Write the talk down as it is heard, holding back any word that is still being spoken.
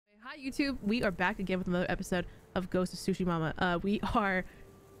Hi YouTube, we are back again with another episode of Ghost of Tsushima.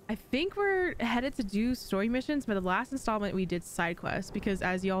 I think we're headed to do story missions, but the last installment we did side quests because,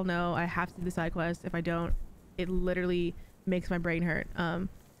 as y'all know, I have to do the side quest. If I don't, it literally makes my brain hurt.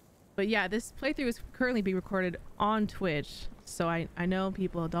 But yeah, this playthrough is currently being recorded on Twitch, so I know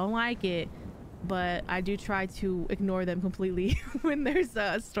people don't like it, but I do try to ignore them completely when there's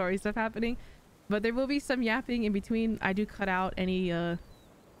story stuff happening. But there will be some yapping in between. I do cut out any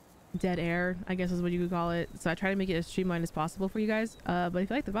dead air, I guess is what you could call it, so I try to make it as streamlined as possible for you guys. But if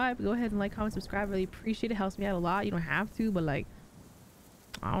you like the vibe, go ahead and like, comment, subscribe. Really appreciate it. Helps me out a lot. You don't have to, but like,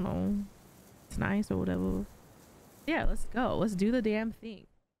 I don't know, it's nice or whatever. Yeah, let's go. Let's do the damn thing.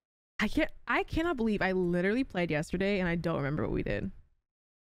 I cannot believe I literally played yesterday and I don't remember what we did.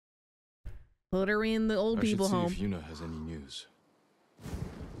 Literally in the old people home. I should see if Yuna has any news.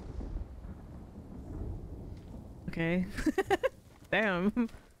 Okay. Damn.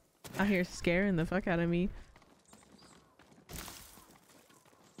 Out here scaring the fuck out of me.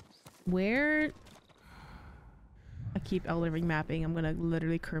 Where? I keep Elden Ring mapping. I'm gonna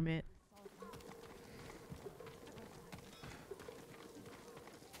literally Kermit.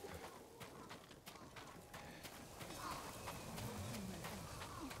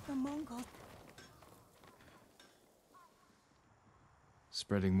 The Mongols.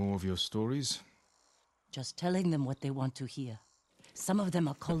 Spreading more of your stories? Just telling them what they want to hear. Some of them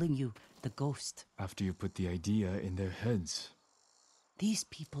are calling you the ghost. After you put the idea in their heads. These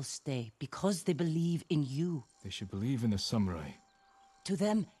people stay because they believe in you. They should believe in the samurai. To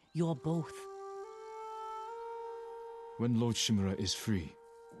them, you're both. When Lord Shimura is free,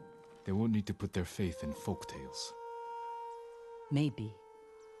 they won't need to put their faith in folktales. Maybe.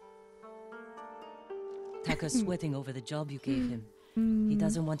 Taka's sweating over the job you gave him. He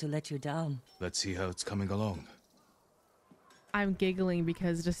doesn't want to let you down. Let's see how it's coming along. I'm giggling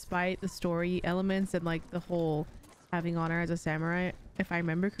because despite the story elements and like the whole having honor as a samurai, if I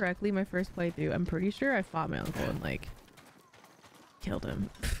remember correctly, my first playthrough, I'm pretty sure I fought my uncle and like killed him.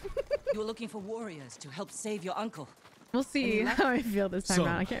 You were looking for warriors to help save your uncle. We'll see how I feel this time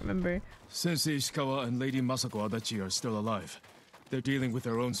around. I can't remember. Sensei Ishikawa and Lady Masako Adachi are still alive. They're dealing with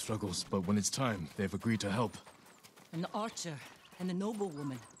their own struggles, but when it's time, they've agreed to help. An archer and a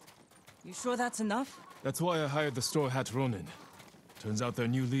noblewoman. You sure that's enough? That's why I hired the Straw Hat Ronin. Turns out their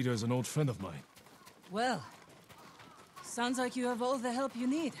new leader is an old friend of mine. Well, sounds like you have all the help you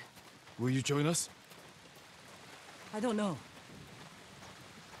need. Will you join us? I don't know.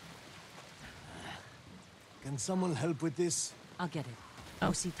 Can someone help with this? I'll get it.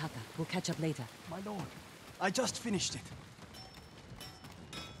 Go see Taka. We'll catch up later. My lord, I just finished it.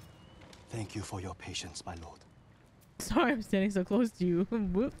 Thank you for your patience, my lord. Sorry, I'm standing so close to you.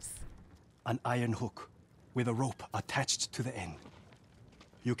 Whoops. An iron hook with a rope attached to the end.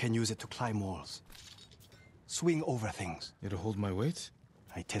 You can use it to climb walls, swing over things. It'll hold my weight?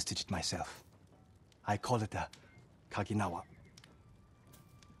 I tested it myself. I call it a Kaginawa.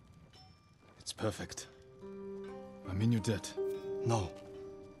 It's perfect. I'm in your debt. No,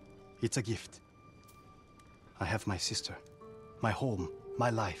 it's a gift. I have my sister, my home,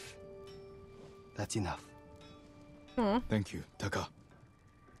 my life. That's enough. Aww. Thank you, Taka.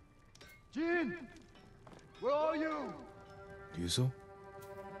 Jin! Where are you? Yuzo?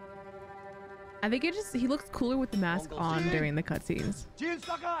 I think he looks cooler with the mask on during the cutscenes. Jin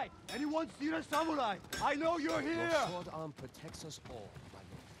Sakai! Anyone seen a samurai? I know you're here! Your sword arm protects us all,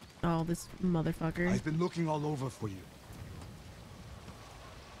 my lord. Oh, this motherfucker. I've been looking all over for you.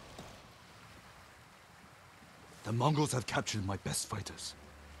 The Mongols have captured my best fighters.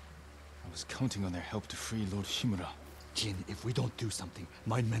 I was counting on their help to free Lord Shimura. Jin, if we don't do something,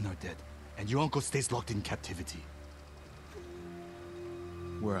 my men are dead, and your uncle stays locked in captivity.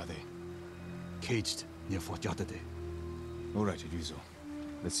 Where are they? Caged near Fort Yatate. All right, Ryuzo.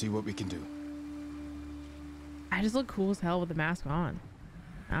 Let's see what we can do. I just look cool as hell with the mask on.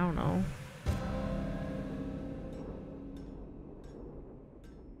 I don't know.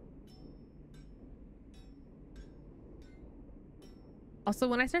 Also,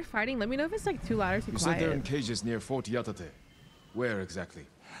 when I start fighting, let me know if it's like too loud or too You quiet. said they're in cages near Fort Yatate. Where exactly?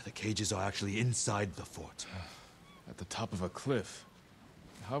 The cages are actually inside the fort. At the top of a cliff.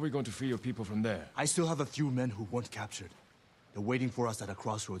 How are we going to free your people from there? I still have a few men who weren't captured. They're waiting for us at a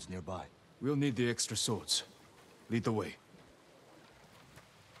crossroads nearby. We'll need the extra swords. Lead the way.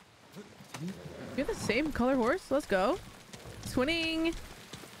 You have the same color horse? Let's go. Twinning.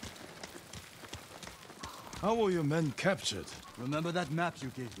 How were your men captured? Remember that map you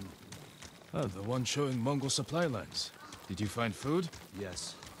gave me? Oh, the one showing Mongol supply lines. Did you find food?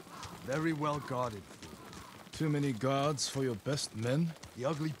 Yes. Very well guarded food. Too many guards for your best men? The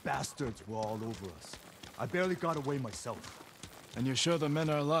ugly bastards were all over us. I barely got away myself. And you're sure the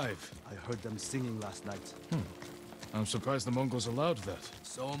men are alive? I heard them singing last night. I'm surprised the Mongols allowed that.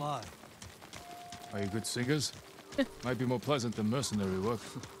 So am I. Are you good singers? Might be more pleasant than mercenary work.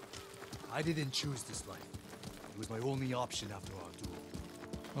 I didn't choose this life. It was my only option after our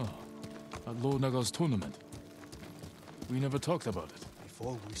duel. Oh, at Lord Naga's tournament. We never talked about it.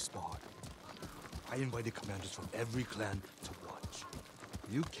 Before we sparred, I invited commanders from every clan to watch.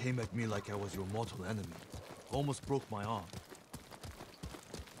 You came at me like I was your mortal enemy. Almost broke my arm.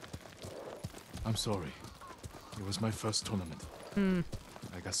 I'm sorry. It was my first tournament.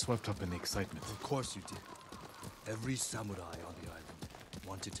 I got swept up in the excitement. Of course you did. Every samurai on the island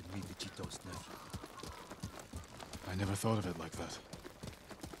wanted to meet the Chito's nephew. I never thought of it like that.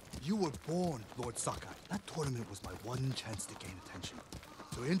 You were born, Lord Sakai. That tournament was my one chance to gain attention.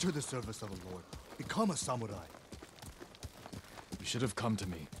 To enter the service of a lord. Become a samurai. You should have come to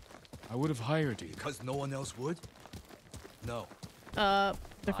me. I would have hired you. Because no one else would? No. They're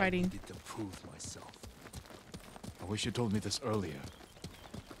I fighting. needed to prove myself. I wish you told me this earlier.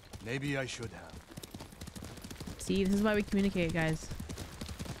 Maybe I should have. See, this is why we communicate, guys.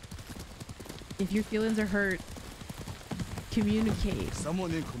 If your feelings are hurt, communicate.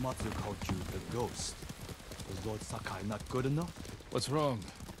 Someone in Komatsu called you the Ghost. Was Lord Sakai not good enough? What's wrong?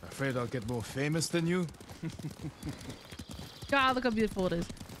 Afraid I'll get more famous than you? God, look how beautiful it is.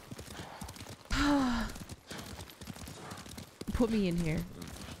 Put me in here.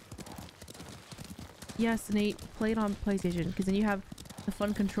 Yes, Nate, play it on PlayStation, because then you have the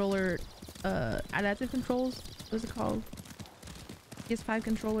fun controller, adaptive controls. What is it called? PS5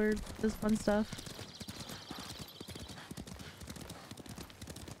 controller does fun stuff.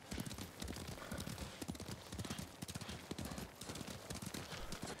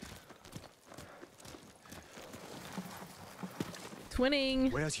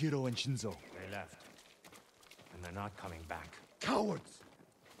 Twinning. Where's Hiro and Shinzo? They left. And they're not coming back. Cowards!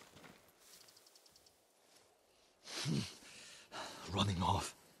 Running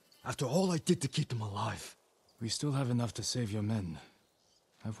off. After all I did to keep them alive. We still have enough to save your men.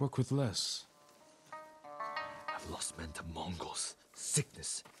 I've worked with less. I've lost men to Mongols,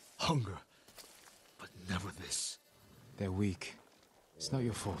 sickness, hunger. But never this. They're weak. It's not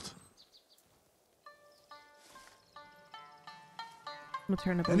your fault. I'm gonna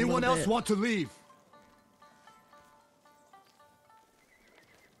turn up a Anyone little else bit. want to leave?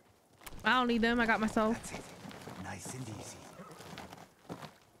 I don't need them. I got myself. That's it. Nice and easy.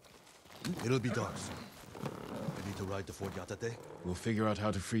 It'll be dark soon. Ready to ride to Fort Yatate? We'll figure out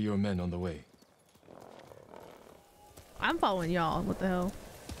how to free your men on the way. I'm following y'all. What the hell?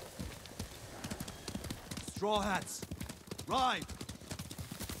 Straw hats! Ride!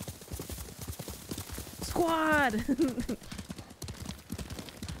 Squad!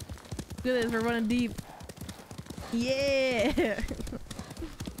 Look at this. We're running deep. Yeah!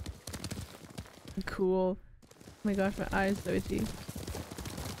 Cool. Oh my gosh, my eyes so itchy.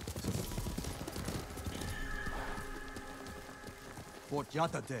 Fort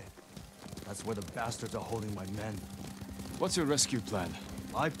Yatate. That's where the bastards are holding my men. What's your rescue plan?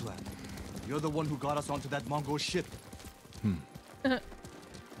 My plan. You're the one who got us onto that Mongol ship.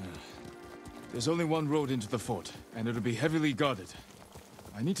 There's only one road into the fort, and it'll be heavily guarded.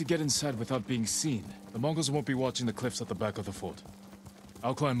 I need to get inside without being seen. The Mongols won't be watching the cliffs at the back of the fort.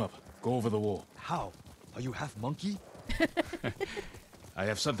 I'll climb up, go over the wall. How? Are you half monkey? I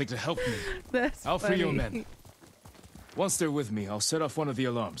have something to help me. That's I'll free your funny. men. Once they're with me, I'll set off one of the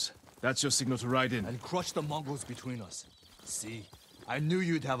alarms. That's your signal to ride in. And crush the Mongols between us. See? I knew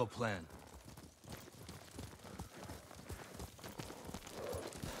you'd have a plan.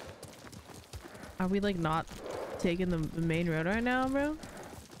 Are we like not taking the main road right now, bro?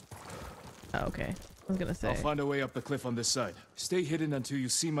 Oh, okay. I was gonna say. I'll find a way up the cliff on this side. Stay hidden until you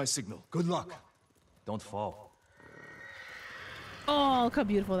see my signal. Good luck. Don't fall. Oh, look how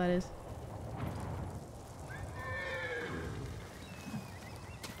beautiful that is.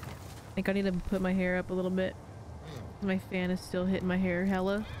 I think I need to put my hair up a little bit. My fan is still hitting my hair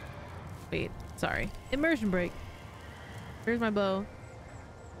hella. Wait, sorry. Immersion break. Here's my bow.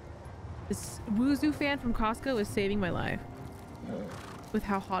 This Wuzu fan from Costco is saving my life with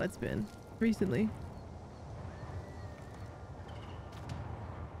how hot it's been recently.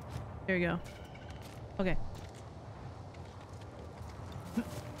 There you go. Okay.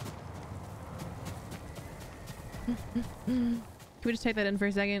 Can we just take that in for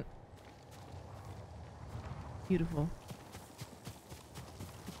a second? Beautiful.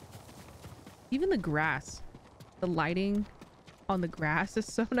 Even the grass, the lighting on the grass is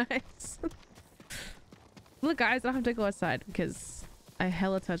so nice. Look, guys, I don't have to go outside because I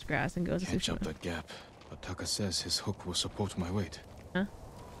hella touch grass and goes to Can't jump Tsushima. that gap, but Taka says his hook will support my weight. Huh?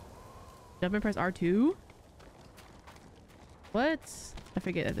 Jump and press R2? What? I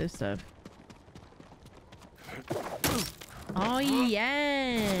forget this stuff. Oh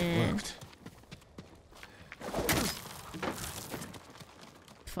yeah! Worked.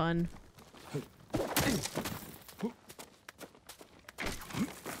 Fun.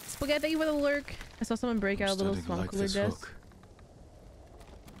 Spaghetti with a lurk. I saw someone break out a little Starting to swamp like cooler this desk. hook.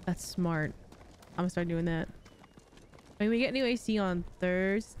 That's smart. I'm gonna start doing that. I mean, we get new AC on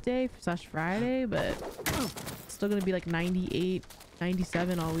Thursday / Friday, but it's still gonna be like 98,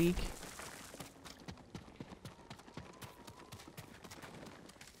 97 all week.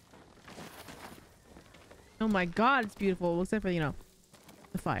 Oh my god, it's beautiful. Except for, you know,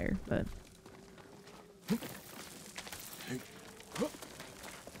 the fire, but...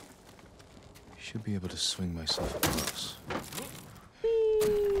 Should be able to swing myself across.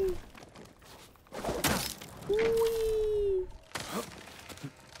 Whee! Whee!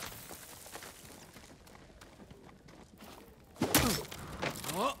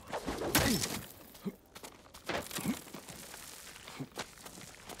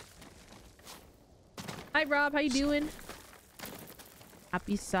 Hi Rob, how you doing?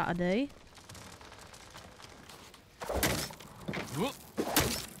 Happy Saturday.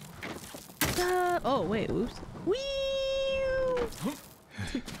 Oh wait, oops. Whee!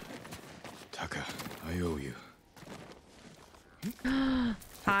 Taka, I owe you.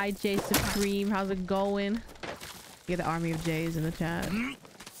 Hi Jay Supreme, how's it going? Get the army of Jays in the chat.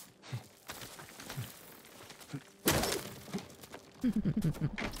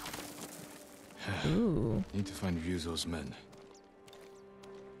 Ooh. Need to find Ryuzo's men.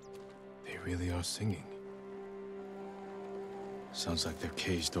 They really are singing. Sounds like they're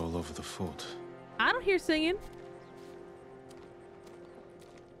caged all over the fort. I don't hear singing.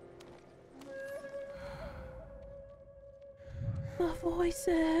 The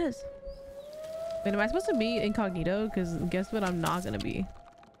voices. Wait, am I supposed to be incognito? Because guess what? I'm not gonna be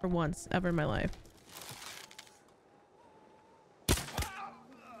for once ever in my life.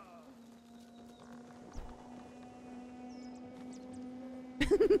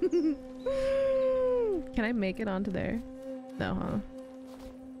 Can I make it onto there? No, huh?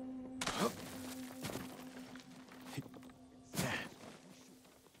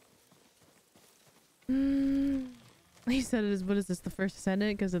 He said it is, what is this, the first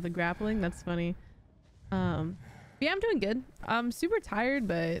ascendant because of the grappling? That's funny. Yeah, I'm doing good. I'm super tired,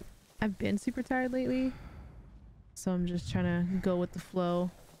 but I've been super tired lately. So I'm just trying to go with the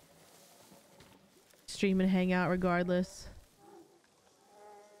flow. Stream and hang out regardless.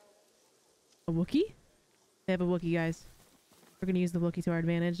 A Wookiee? They have a Wookiee, guys. We're gonna use the Wookiee to our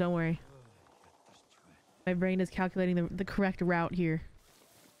advantage, don't worry. My brain is calculating the correct route here.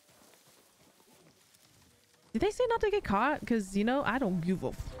 Did they say not to get caught? Because, you know, I don't give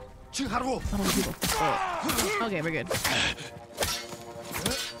up. I don't give a fuck. Okay, we're good.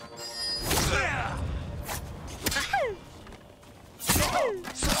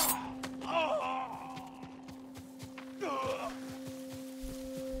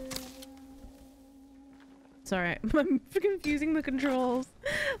 It's alright. I'm confusing the controls.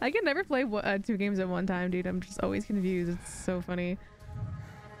 I can never play 2 games at one time, dude. I'm just always confused. It's so funny.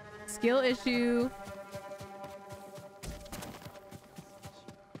 Skill issue.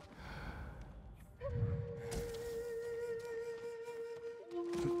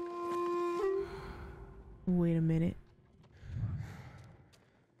 Wait a minute.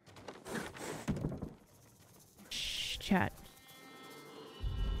 Shh, chat.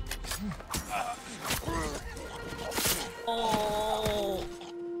 Oh.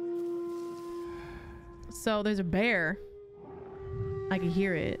 So there's a bear. I can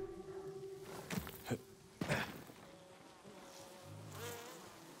hear it.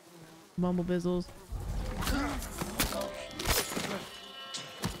 Mumble bizzles.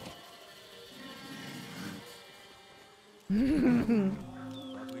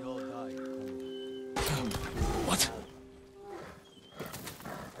 What?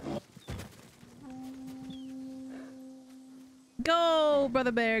 Go,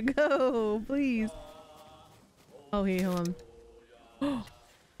 brother bear, go, please. Oh, hey, hold on.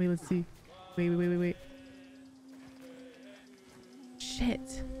 Wait, let's see. Wait.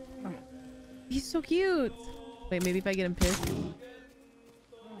 Shit. He's so cute. Wait, maybe if I get him pissed.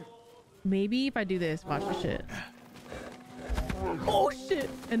 Maybe if I do this, watch the shit. Oh shit!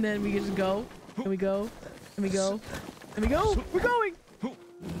 And then we just go, and we go, and we go, and we go. We're going.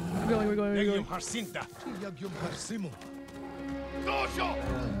 We're going.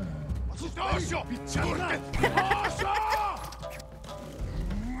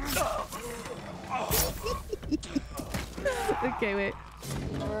 Okay, wait.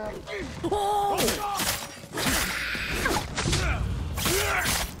 Oh!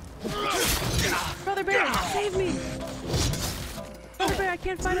 Brother Bear, save me! Brother Bear, I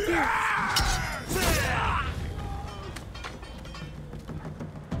can't fight up here.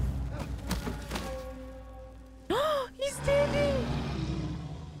 He's standing!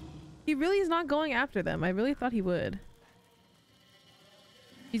 He really is not going after them. I really thought he would.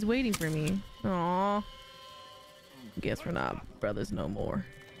 He's waiting for me. Aww. Guess we're not brothers no more.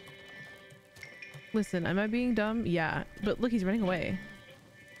 Listen, am I being dumb? Yeah. But look, he's running away.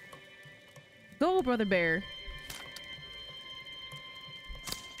 Go, Brother Bear.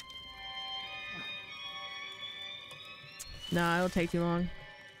 Nah, it'll take too long.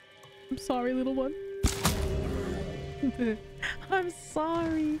 I'm sorry, little one. I'm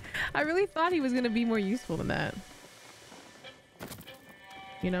sorry. I really thought he was gonna be more useful than that.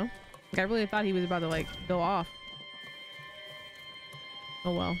 You know? Like, I really thought he was about to, like, go off.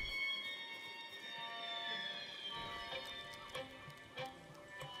 Oh well.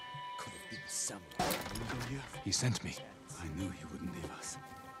 Could have been someone. He sent me. I knew he wouldn't leave us.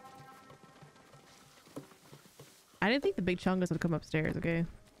 I didn't think the big chungus would come upstairs, okay?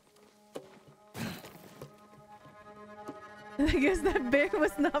 I guess that bear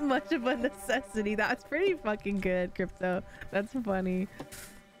was not much of a necessity. That's pretty fucking good, Crypto. That's funny.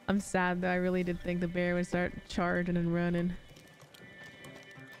 I'm sad though. I really did think the bear would start charging and running.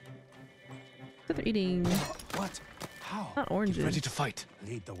 What they're eating? What? How? Not oranges. Ready to fight.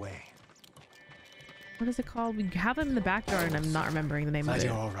 Lead the way. What is it called? We have them in the backyard and I'm not remembering the name of Glad it.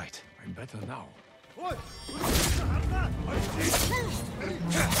 you're all right. I'm better now.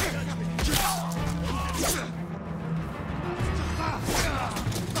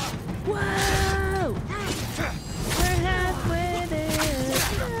 Whoa! We're halfway there.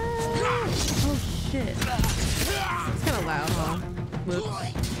 Oh shit. It's kind of loud, huh?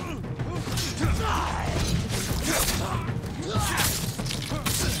 Whoops.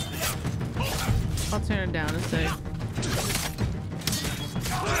 I'll turn it down a sec.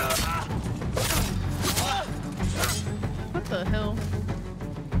 What the hell?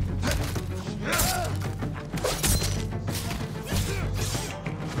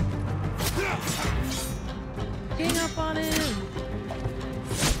 Gang up on him!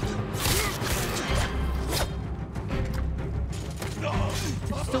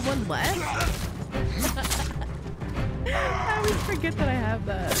 There's still one left? I always forget that I have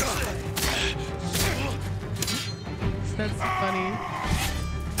that. That's funny.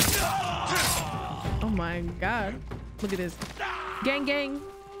 Oh my god. Look at this. Gang gang.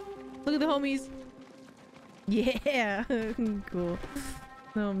 Look at the homies. Yeah. Cool.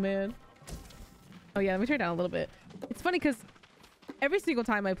 Oh man. Oh yeah, let me turn it down a little bit. It's funny because every single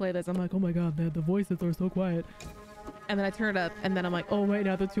time I play this, I'm like, oh my god, the voices are so quiet. And then I turn it up and then I'm like, oh wait,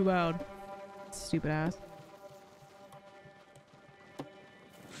 now they're too loud. Stupid ass.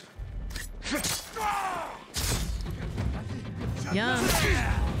 Yum.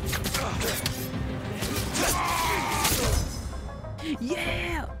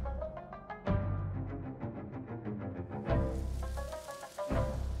 Yeah.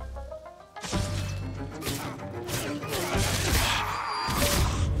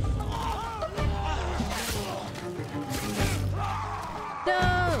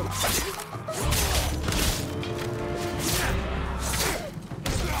 No.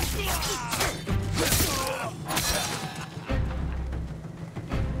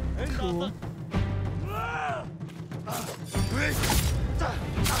 Cool.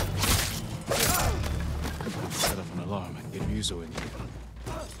 Set off an alarm and get Yuzo in here.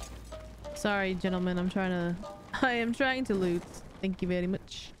 Sorry, gentlemen. I am trying to loot. Thank you very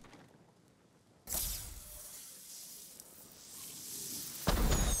much.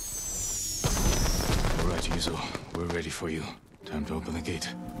 All right, Yuzo. We're ready for you. Time to open the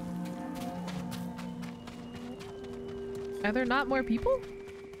gate. Are there not more people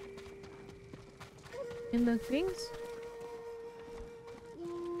in the things?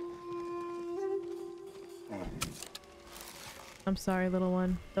 I'm sorry, little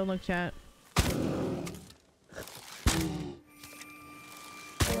one. Don't look, chat.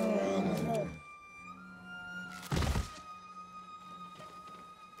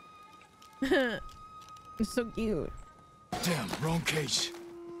 It's so cute. Damn, wrong cage.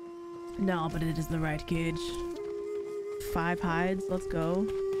 No, but it is the right cage. 5 hides. Let's go.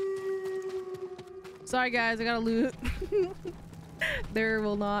 Sorry, guys. I gotta loot. There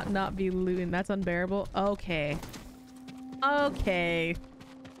will not be looting. That's unbearable. Okay. Okay.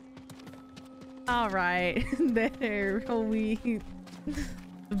 All right. There we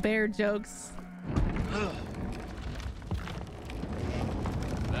bear jokes.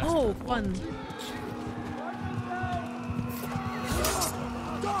 Oh, fun.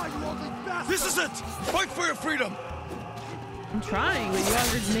 This is it! Fight for your freedom! I'm trying, but you all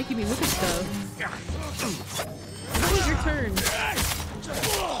are just making me look at stuff. It's your turn.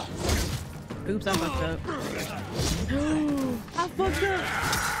 Oops, I fucked up. I fucked up.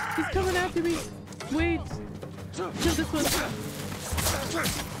 He's coming after me. Wait. Kill this one.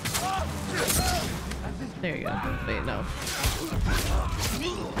 There you go. Wait, no.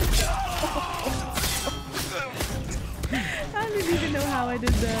 I don't even know how I did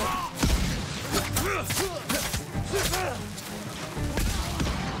that.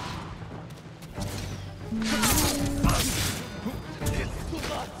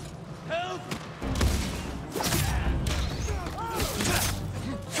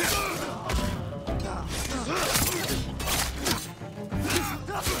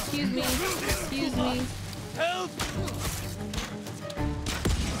 Excuse me. Excuse me. Help!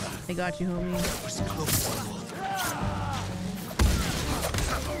 I got you, homie.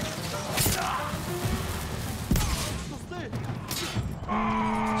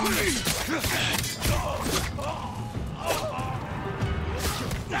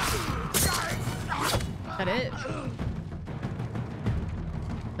 That it?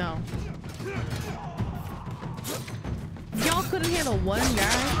 No. Y'all couldn't handle one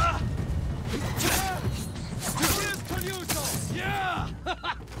guy? Yeah!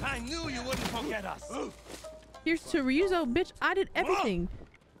 I knew you wouldn't forget us. Here's to Ryuzo, bitch. I did everything.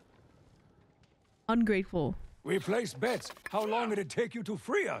 Ungrateful. We placed bets. How long did it take you to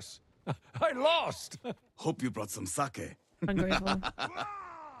free us? I lost. Hope you brought some sake. Ungrateful.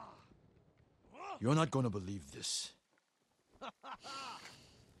 You're not gonna believe this.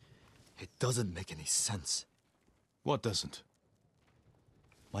 It doesn't make any sense. What doesn't?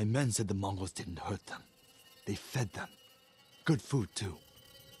 My men said the Mongols didn't hurt them. They fed them. Good food, too.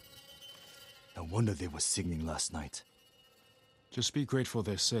 No wonder they were singing last night. Just be grateful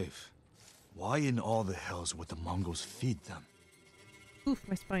they're safe. Why in all the hells would the Mongols feed them? Oof,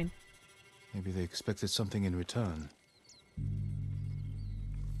 my spine. Maybe they expected something in return.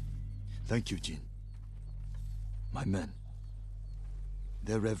 Thank you, Jin. My men.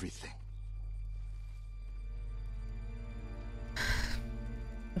 They're everything.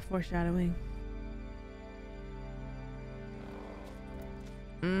 The foreshadowing.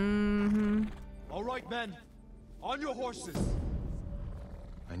 Mm-hmm. All right, men. On your horses.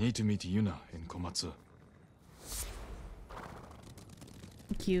 I need to meet Yuna in Komatsu.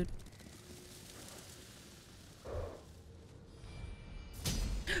 Cute.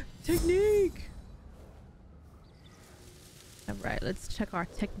 Technique! Alright, let's check our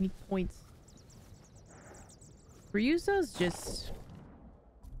technique points. Ryuzo's just...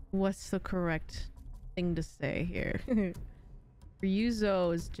 What's the correct thing to say here?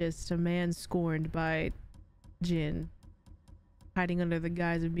 Ryuzo is just a man scorned by Jin, hiding under the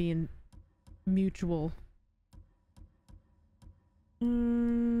guise of being mutual.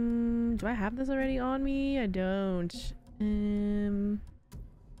 Do I have this already on me? I don't.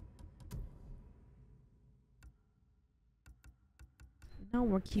 No,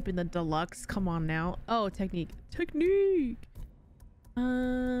 we're keeping the deluxe. Come on now. Oh, technique. Technique!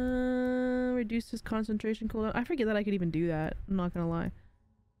 Reduces concentration cooldown. I forget that I could even do that. I'm not gonna lie.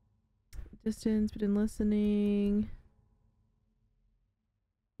 Distance between listening.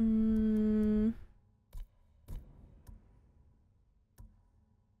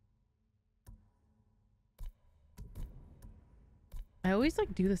 I always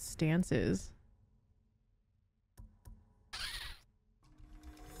like do the stances.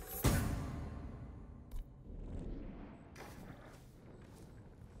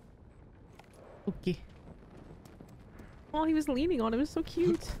 Okay. Oh, he was leaning on him. It was so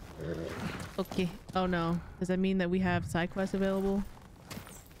cute. Okay. Oh no. Does that mean that we have side quests available?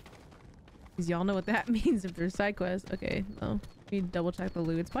 Because y'all know what that means if there's side quests. Okay. No. We need to double check the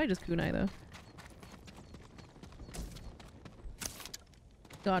loot. It's probably just kunai though.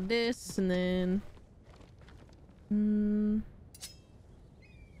 Got this and then...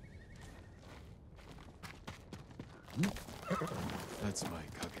 That's my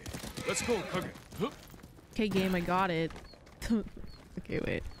Kage. Let's go, Kage. Okay, game, I got it. Okay,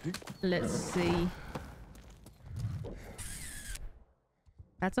 wait. Let's see.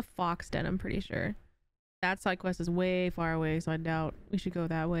 That's a fox den, I'm pretty sure. That side quest is way far away, so I doubt we should go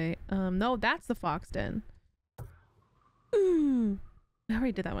that way. No, that's the fox den. I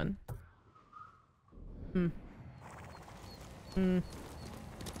already did that one.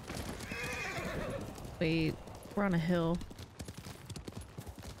 Wait, we're on a hill.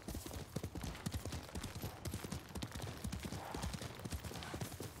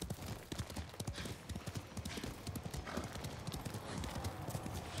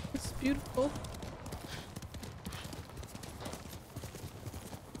 It's beautiful.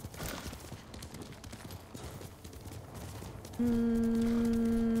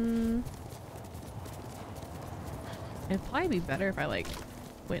 It'd probably be better if I like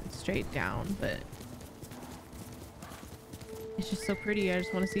went straight down, but it's just so pretty. I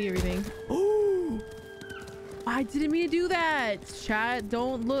just want to see everything. Oh, I didn't mean to do that. Chat,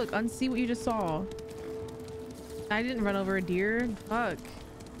 don't look. Unsee what you just saw. I didn't run over a deer. Fuck.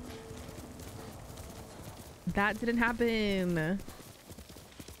 That didn't happen.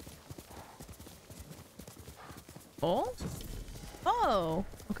 Oh? Oh,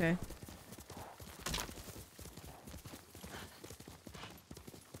 okay.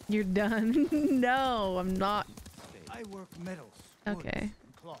 You're done. No, I'm not. I work metals. Okay.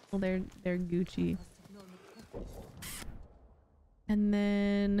 Well, they're Gucci. And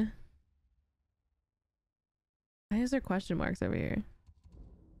then why is there question marks over here?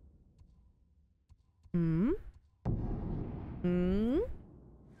 Hmm? Hmm?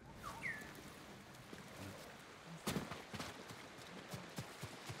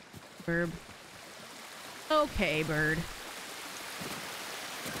 Verb. Okay, bird.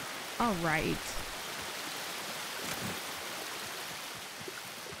 All right.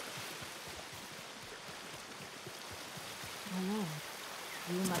 My lord,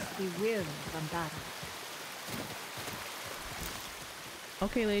 you must be weary from battle.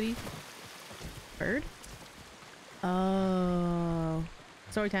 Okay, lady. Bird? Oh.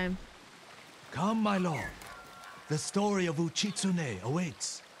 Story time. Come, my lord. The story of Uchitsune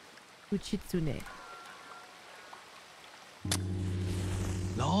awaits. Uchitsune.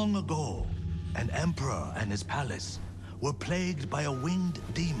 Long ago, an emperor and his palace were plagued by a winged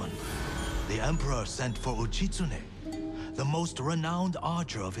demon. The emperor sent for Uchitsune, the most renowned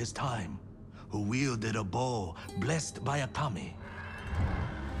archer of his time, who wielded a bow blessed by a kami.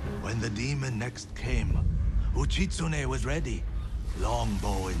 When the demon next came, Uchitsune was ready,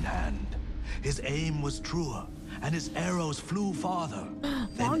 longbow in hand. His aim was truer, and his arrows flew farther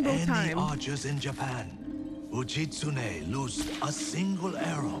than any archers in Japan. Uchitsune loosed a single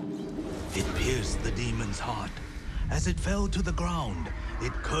arrow. It pierced the demon's heart. As it fell to the ground,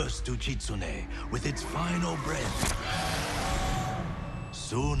 it cursed Uchitsune with its final breath.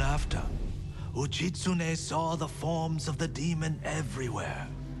 Soon after, Uchitsune saw the forms of the demon everywhere.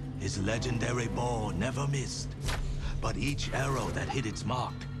 His legendary bow never missed, but each arrow that hit its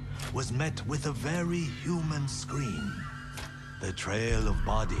mark was met with a very human scream. The trail of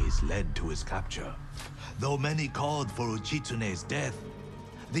bodies led to his capture. Though many called for Uchitsune's death,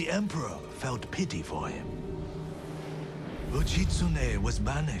 the emperor felt pity for him. Uchitsune was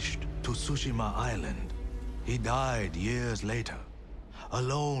banished to Tsushima Island. He died years later,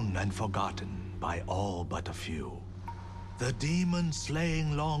 alone and forgotten by all but a few. The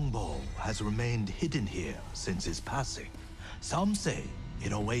demon-slaying longbow has remained hidden here since his passing. Some say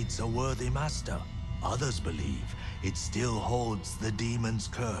it awaits a worthy master. Others believe it still holds the demon's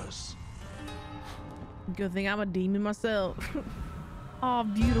curse. Good thing I'm a demon myself. Oh,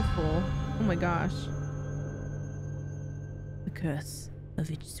 beautiful. Oh my gosh. The curse of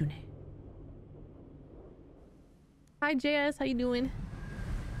Uchitsune. Hi, JS. How you doing?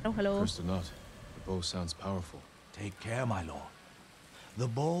 Oh, hello. First or not, the bow sounds powerful. Take care, my lord. The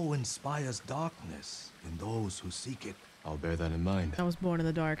bow inspires darkness in those who seek it. I'll bear that in mind. I was born in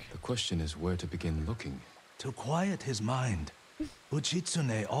the dark. The question is where to begin looking. To quiet his mind,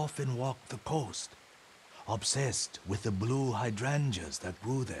 Uchitsune often walked the coast, obsessed with the blue hydrangeas that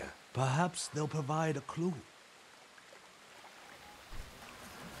grew there. Perhaps they'll provide a clue.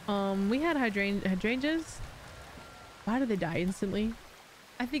 We had hydrangeas. Why did they die instantly?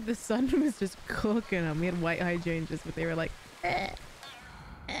 I think the sun was just cooking them. We had white hydrangeas, but they were like,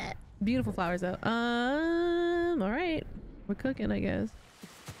 beautiful flowers though. All right, we're cooking, I guess.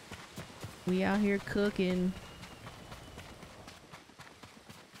 We out here cooking.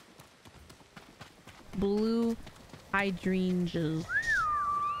 Blue hydrangeas.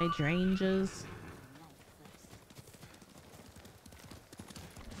 Hydrangeas.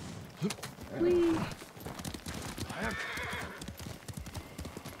 Whee.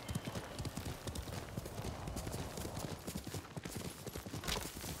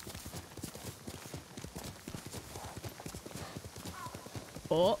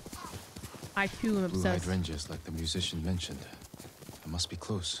 Oh, I too am Blue obsessed. hydrangeas like the musician mentioned. I must be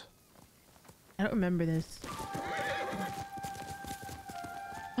close. I don't remember this.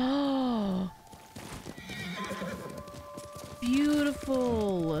 Oh,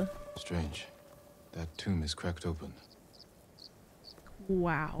 beautiful. Strange. That tomb is cracked open.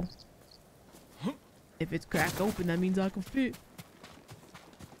 Wow. If it's cracked open, that means I can fit.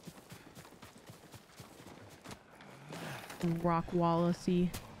 Rock Wallacey.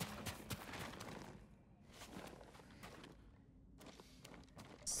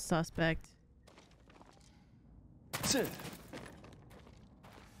 Suspect.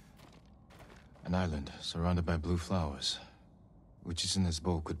 An island surrounded by blue flowers. Uchitsune's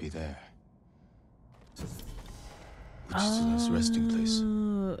bow could be there. Uchitsune's resting place.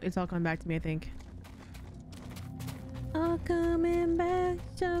 It's all coming back to me, I think. All coming back,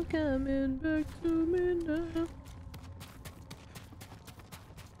 so coming back to me now.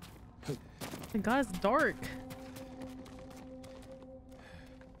 Thank God it's dark.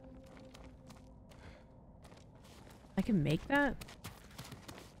 I can make that?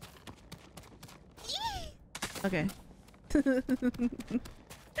 Okay.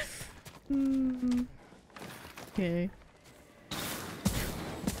 Okay.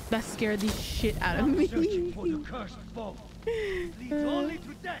 That scared the shit out of me. Searching for the cursed foe. It leads only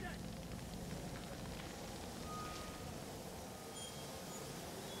to death.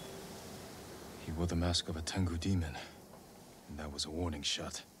 He wore the mask of a tengu demon. And that was a warning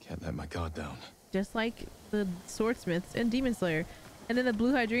shot. Can't let my guard down. Just like the swordsmiths and demon slayer. And then the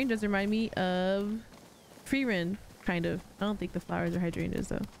blue hydrangeas remind me of Freerin, kind of. I don't think the flowers are hydrangeas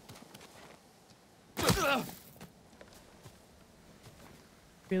though.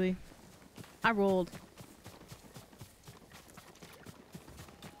 Really? I rolled.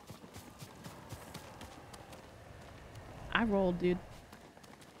 I rolled, dude.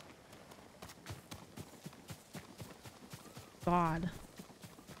 God.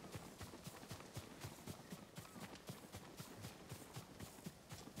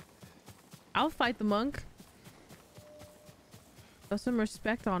 I'll fight the monk. Throw some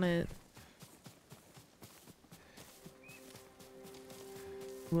respect on it.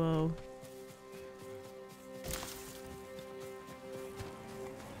 Whoa.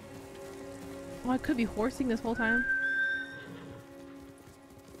 Oh, I could be horsing this whole time.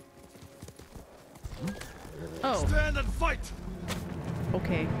 Oh. Stand and fight!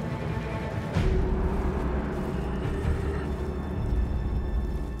 Okay.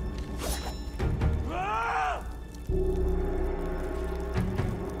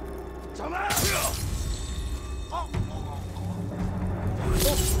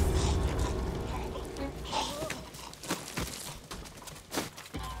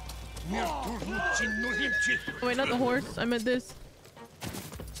 Oh wait, not the horse. I meant this.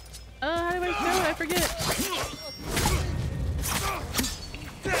 How do I throw it? I forget.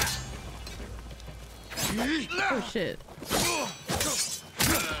 Oh shit.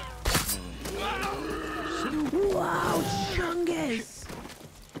 Wow, Chungus!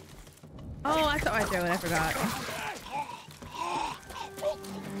 Oh, I thought I'd throw it. I forgot.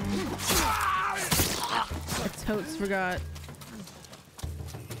 I totes forgot.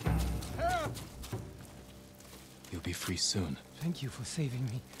 You'll be free soon. Thank you for saving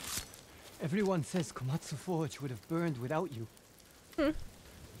me. Everyone says Komatsu Forge would have burned without you.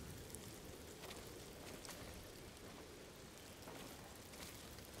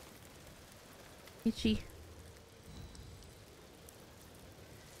 Itchy.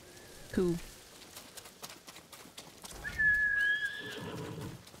 Cool.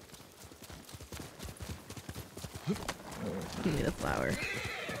 Give me the flower.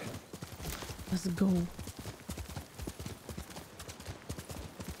 Let's go.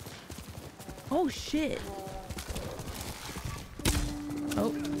 Oh shit.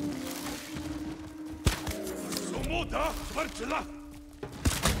 Oh.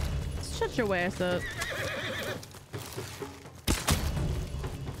 Shut your ass up.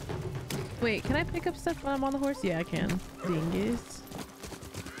 Wait, can I pick up stuff while I'm on the horse? Yeah, I can. Dingus.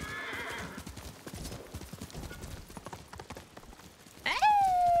 Hey!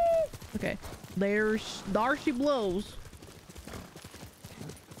 Okay. There she blows.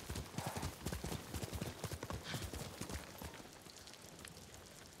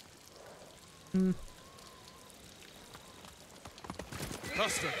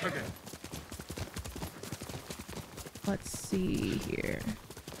 Let's see here.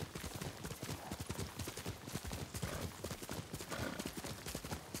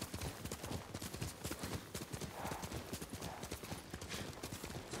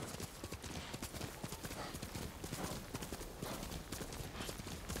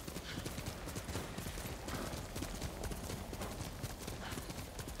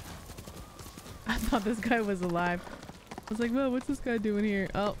 I thought this guy was alive. I was like, well, what's this guy doing here?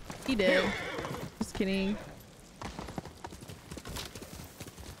 Oh, he did. Just kidding.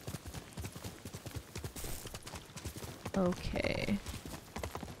 Okay.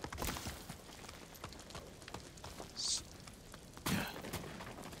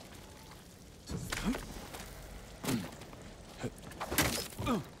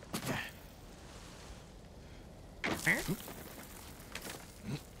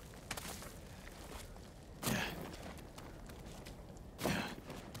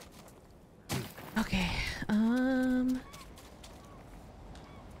 Okay.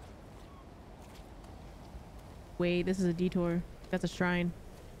 Wait, this is a detour. That's a shrine.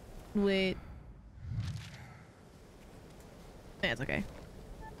 Wait. Yeah, it's okay.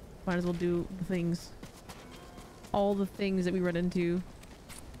 Might as well do the things. All the things that we run into.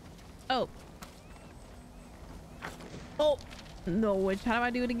 Oh. Oh. No, which, how do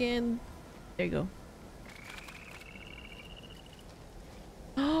I do it again? There you go.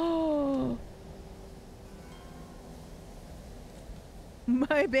 Oh.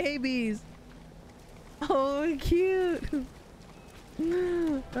 My babies. Oh, cute.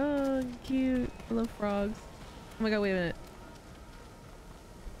 Oh, cute. I love frogs. Oh my god, wait a minute.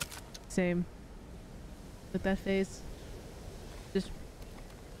 Same. With that face. Just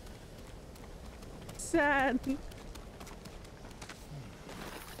sad.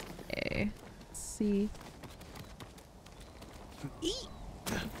 Okay. Let's see. Eat.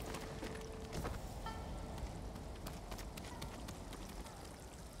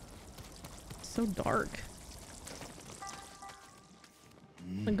 So dark.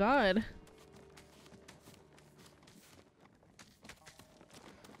 Oh my god.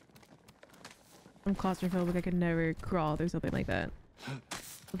 I'm claustrophobic. I could never crawl through something like that.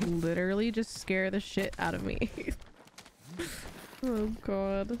 It would literally just scare the shit out of me. Oh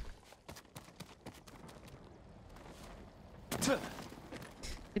god.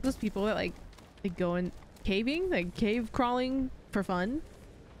 Like those people that like they go in caving, like cave crawling for fun.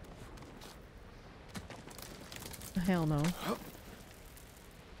 Hell no. Am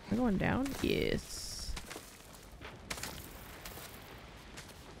I going down? Yes.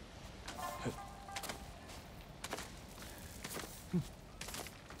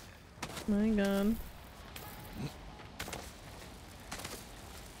 My god.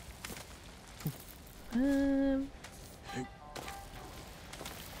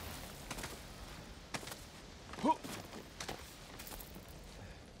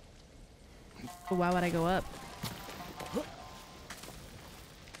 But why would I go up? Is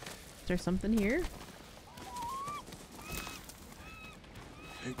there something here?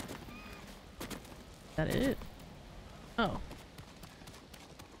 Is that it? Oh.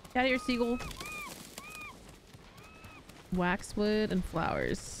 Get out of here, seagull. Waxwood and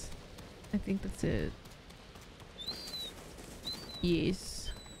flowers. I think that's it. Yes.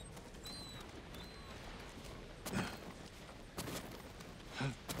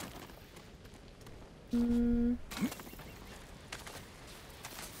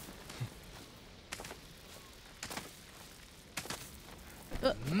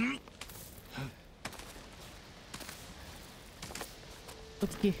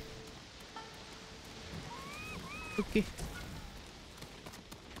 Okay. Okay.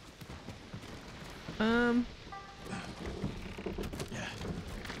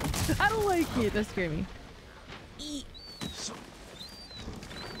 I don't like it. That scared me.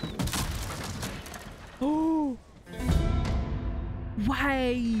 Oh.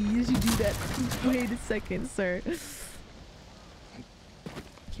 Why did you do that? Wait a second, sir.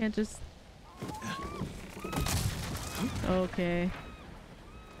 Can't just... Okay.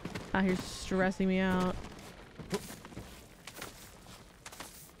 Out here stressing me out.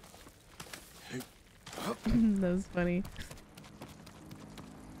 That was funny.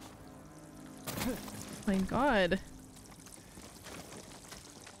 My god.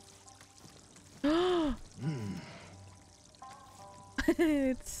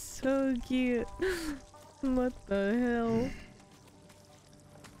 It's so cute. What the hell?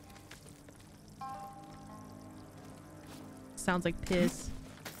 Sounds like piss.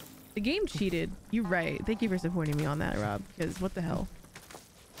 The game cheated. You're right. Thank you for supporting me on that, Rob. Because what the hell?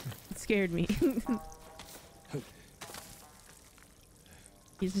 It scared me.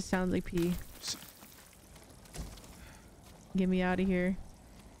 He just sounds like pee. Get me out of here.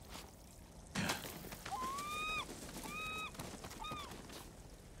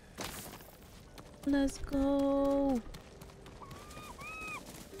 Let's go.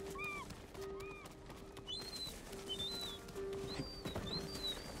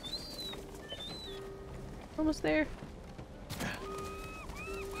 Almost there.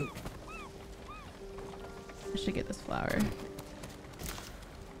 I should get this flower.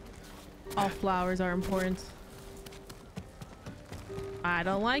 All flowers are important. I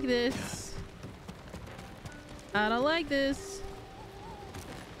don't like this. I don't like this.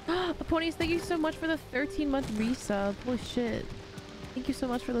 Ponies, thank you so much for the 13-month resub. Holy shit. Thank you so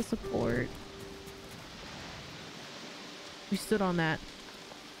much for the support. We stood on that.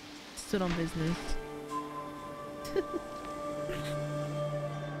 Stood on business.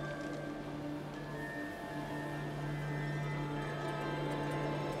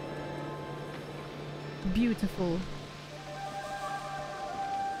 Beautiful.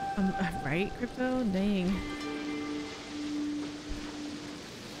 Right, Crypto? Dang.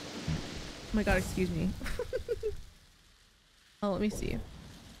 Oh my god, excuse me. Oh, let me see.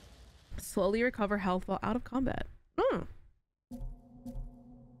 Slowly recover health while out of combat. Hmm.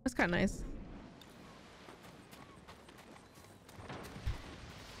 That's kind of nice.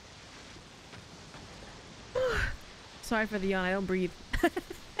 Sorry for the yawn, I don't breathe.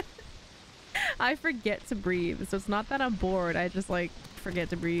 I forget to breathe, so it's not that I'm bored, I just like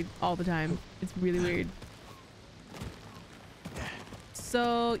forget to breathe all the time. It's really weird.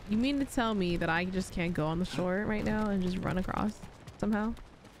 So you mean to tell me that I just can't go on the shore right now and just run across somehow?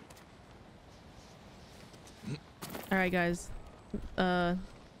 All right, guys.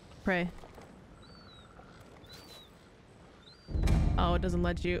 Pray. Oh, it doesn't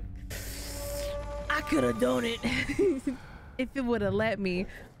let you. I could have done it if it would have let me.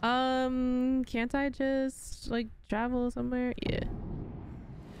 Can't I just like travel somewhere? Yeah.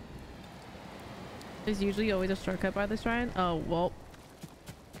 There's usually always a shortcut by the shrine. Oh, well.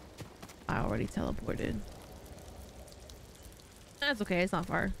 I already teleported. That's okay, it's not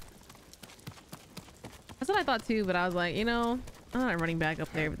far. That's what I thought too, but I was like, you know, I'm not running back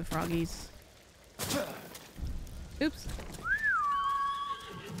up there with the froggies. Oops.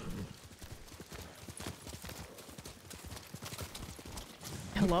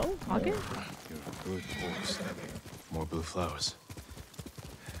 Hello? Pocket? You're a good horse. More blue flowers.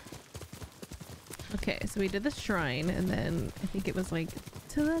 Okay, so we did the shrine, and then I think it was like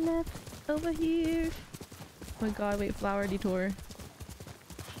to the left over here. Oh my god, wait, flower detour.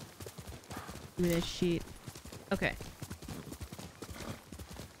 Do this shit. Okay.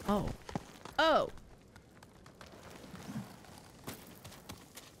 Oh. Oh!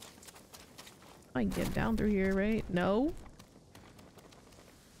 I can get down through here, right? No?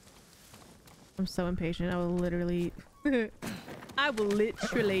 I'm so impatient. I will literally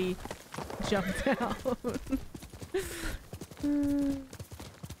jump down.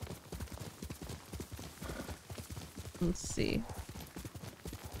 Let's see.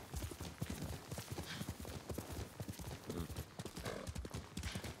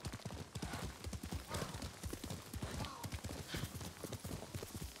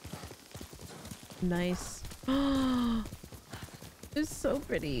 Nice. It's so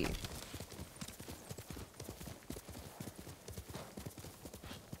pretty.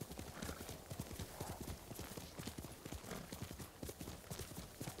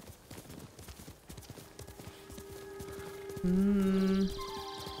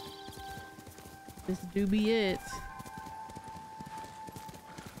 This do be it.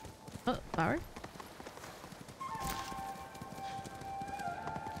 Oh, flower.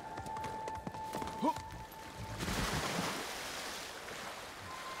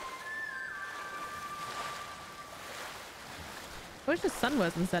 I wish the sun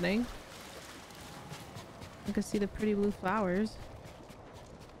wasn't setting. I could see the pretty blue flowers.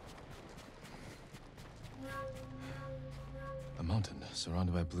 A mountain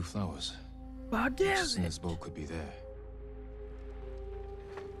surrounded by blue flowers. God damn it! This boat could be there.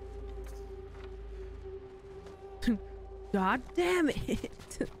 God damn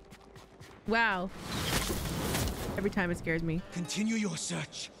it! Wow. Every time it scares me. Continue your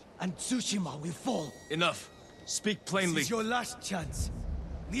search, and Tsushima will fall. Enough. Speak plainly. This is your last chance.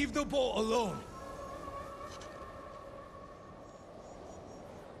 Leave the boat alone.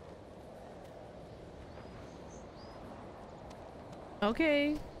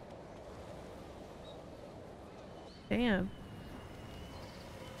 Okay. Damn.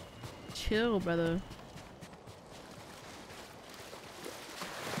 Chill, brother.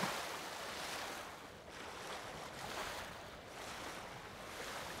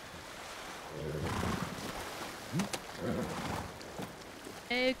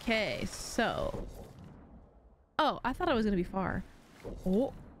 Okay, so. Oh, I thought I was gonna be far.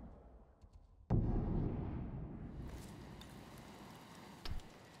 Oh.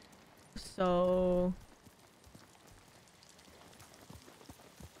 So.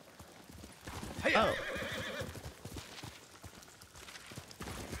 Oh.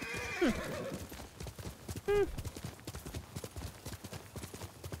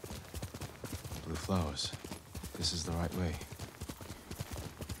 Blue flowers. This is the right way.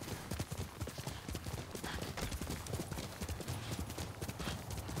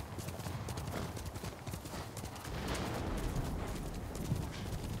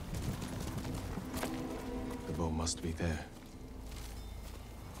 The boat must be there.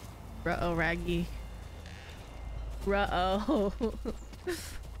 Ruh-oh, Raggy. Ruh-oh.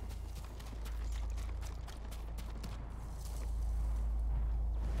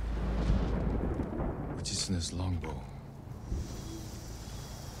 Uchitsune's longbow.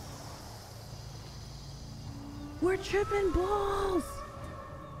 We're tripping balls!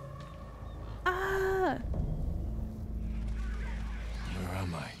 Ah! Where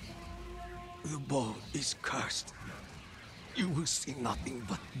am I? The bow is cursed. You will see nothing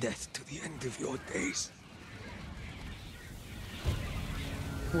but death to the end of your days.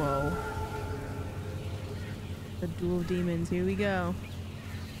 Whoa. The duel of demons, here we go.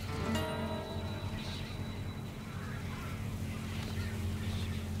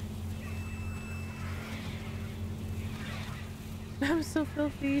 I'm so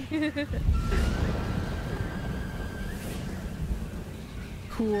filthy.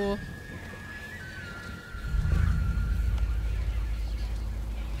 Cool.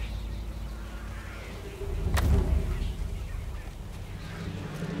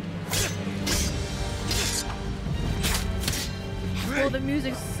 Oh, the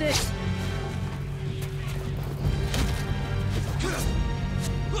music's sick.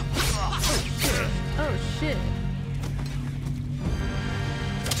 Oh shit.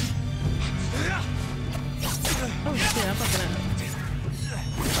 Oh shit, I'm fucking up.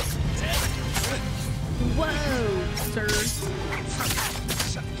 Whoa, sir.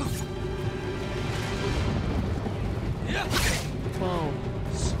 Whoa.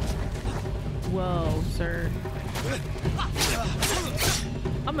 Whoa, sir.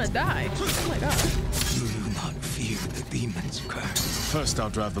 I'm gonna die. Oh my god. Do you not fear the demon's curse? First, I'll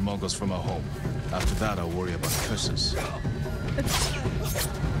drive the Mongols from our home. After that, I'll worry about curses.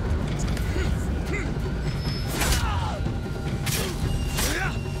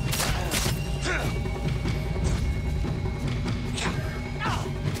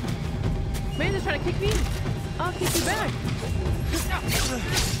 Man, they're trying to kick me. I'll kick you back.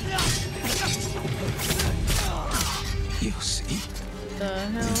 You see? The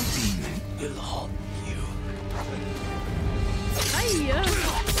hell? The demon will haunt you. Hiya.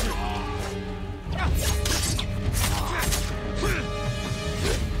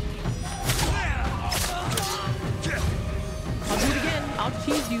 I'll do it again. I'll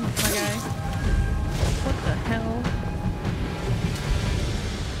cheese you, my guy. What the hell?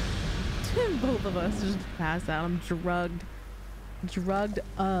 Both of us just passed out. I'm drugged. Drugged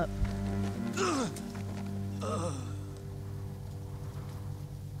up.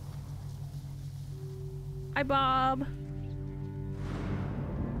 Hi, Bob.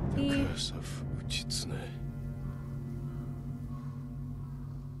 The curse of Uchitsune.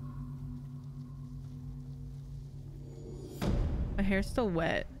 My hair's still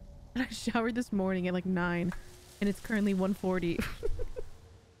wet. And I showered this morning at like 9 and it's currently 1:40.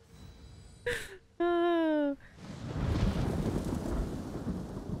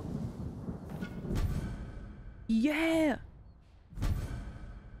 Yeah.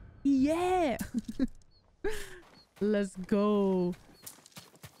 Yeah. Let's go.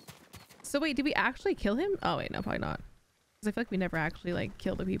 So wait, did we actually kill him? Oh wait, no, probably not. Because I feel like we never actually like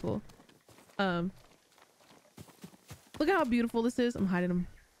kill the people. Look at how beautiful this is. I'm hiding them.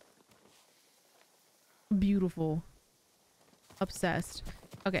 Beautiful. Obsessed.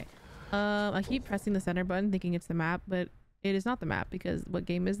 Okay. I keep pressing the center button thinking it's the map, but it is not the map because what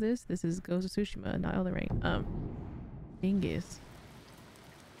game is this? This is Ghost of Tsushima, not Elden Ring. Dingus.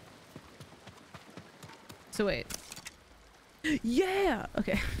 So wait. Yeah!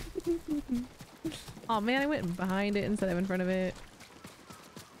 Okay. Oh man, I went behind it instead of in front of it.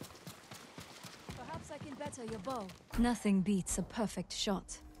 Perhaps I can better your bow. Nothing beats a perfect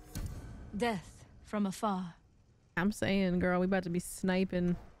shot. Death from afar. I'm saying, girl, we about to be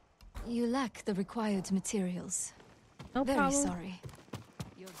sniping. You lack the required materials. No Very problem. sorry.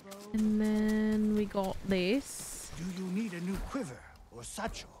 And then we got this. Do you need a new quiver or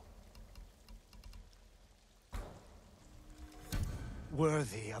satchel?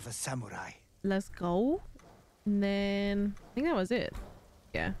 Worthy of a samurai. Let's go. And then I think that was it.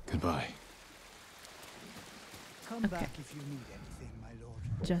 Yeah. Goodbye. Come back if you need anything, my lord.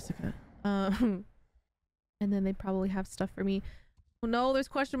 Jessica. And then they probably have stuff for me. Oh no, there's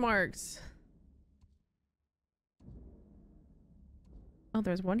question marks. Oh,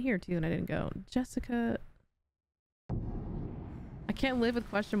 there's one here too and I didn't go. Jessica. I can't live with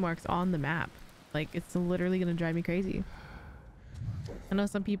question marks on the map. Like, it's literally gonna drive me crazy. I know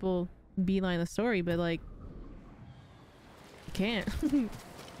some people beeline the story, but like, you can't. You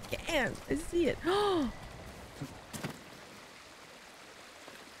can't. I see it.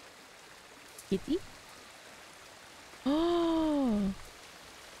 Kitty? Oh.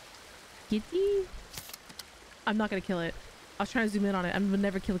 kitty? I'm not gonna kill it. I was trying to zoom in on it. I would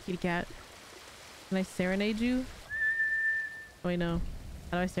never kill a kitty cat. Can I serenade you? Oh wait, no.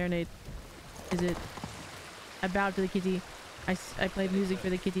 How do I serenade? Is it... I bowed to the kitty. I played music for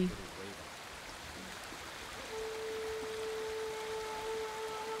the kitty.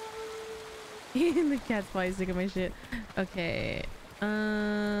 The cat's probably sick of my shit. Okay. I'm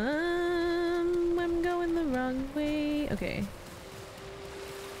going the wrong way. Okay.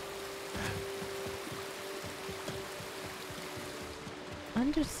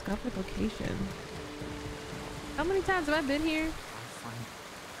 Undiscovered location. How many times have I been here?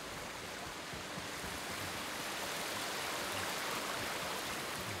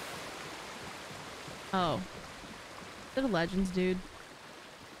 Oh. They're the legends, dude.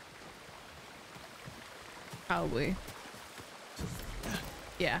 Probably.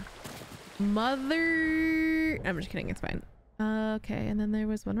 Yeah. Mother... I'm just kidding, it's fine. Okay, and then there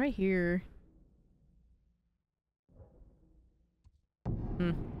was one right here.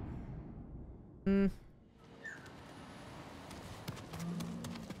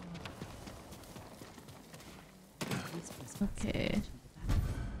 Okay.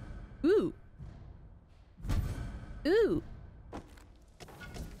 Ooh. Ooh.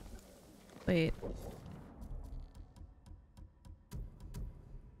 Wait.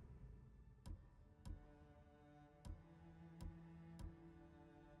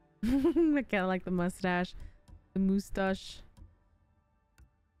 I kind of like the mustache. The moustache.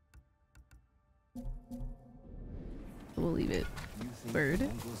 We'll leave it. Bird.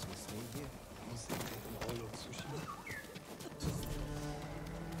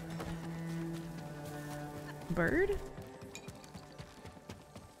 Bird?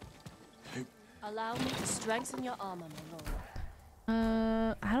 Allow me to strengthen your armor, my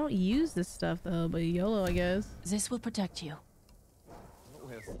lord. I don't use this stuff though, but YOLO, I guess. This will protect you.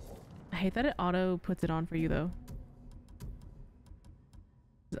 I hate that it auto puts it on for you though.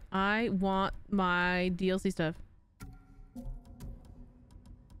 I want my DLC stuff.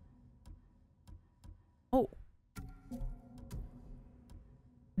 Oh.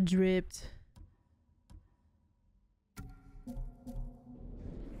 Dripped.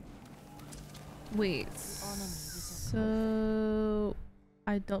 Wait, so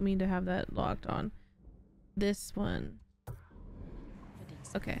I don't mean to have that locked on. This one.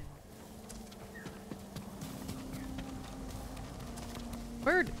 Okay.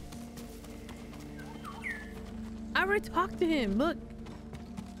 Bird. I already talked to him. Look.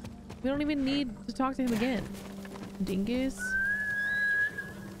 We don't even need to talk to him again. Dingus.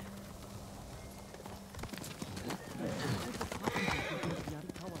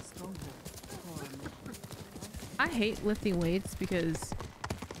 I hate lifting weights because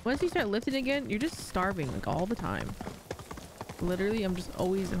once you start lifting again, you're just starving like all the time. Literally, I'm just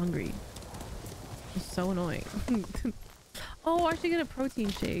always hungry. It's so annoying. Oh, I should get a protein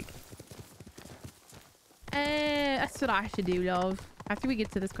shake. That's what I should do, love. After we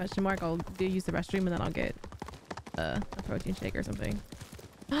get to this question mark, I'll use the restroom and then I'll get a protein shake or something.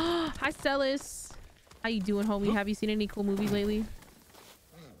 Hi, Celis. How you doing, homie? Have you seen any cool movies lately?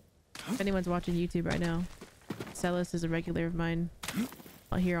 If anyone's watching YouTube right now, Celis is a regular of mine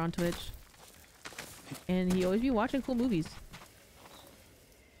here on Twitch. And he always be watching cool movies.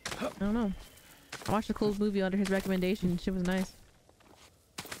 I don't know. I watched a cool movie under his recommendation. Shit was nice.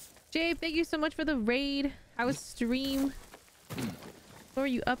 Jabe, thank you so much for the raid. How was stream? What were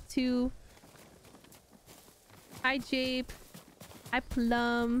you up to? Hi, Jabe. Hi,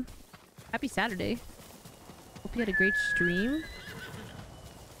 Plum. Happy Saturday. Hope you had a great stream.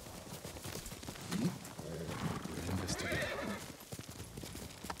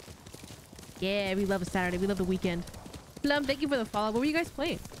 Yeah, we love a Saturday. We love the weekend. Plum, thank you for the follow. What were you guys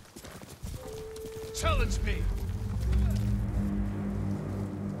playing? Challenge me.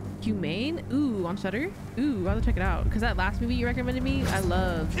 Humane? Ooh, on Shudder? Ooh, I'll have to check it out. Because that last movie you recommended me, I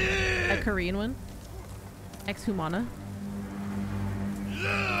love. A Korean one. Ex Humana.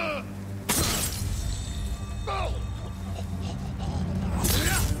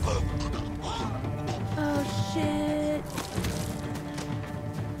 Oh, shit.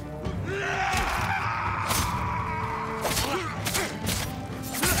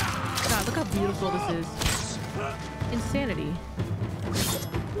 God, look how beautiful this is. Insanity.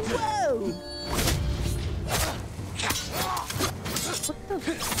 Whoa! What the?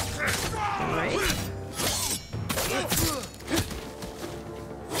 Right?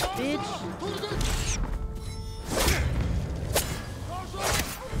 Bitch.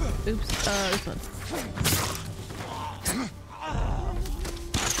 Oops. This one.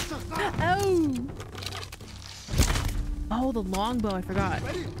 Oh! Oh, the longbow. I forgot.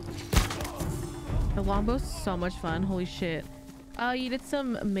 The longbow's so much fun. Holy shit. You did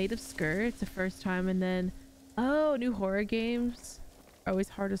some Made of Skirts the first time, and then new horror games are always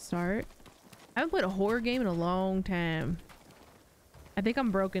hard to start. I haven't played a horror game in a long time. I think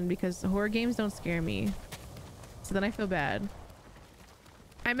I'm broken because horror games don't scare me, so then I feel bad.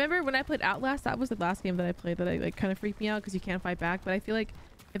 I remember when I played Outlast, that was the last game that I played that I like kind of freaked me out because you can't fight back. But I feel like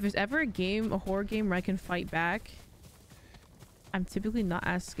if there's ever a horror game where I can fight back, I'm typically not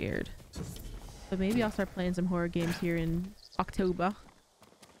as scared. But maybe I'll start playing some horror games here in October.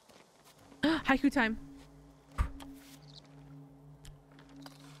 Haiku time.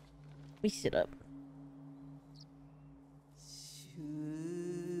 We sit up.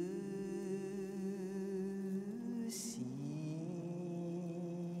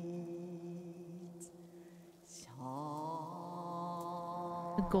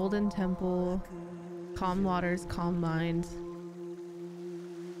 The Golden Temple, calm waters, calm mind.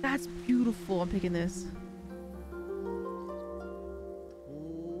 That's beautiful. I'm picking this.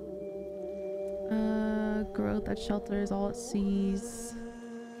 Growth that shelters all it sees.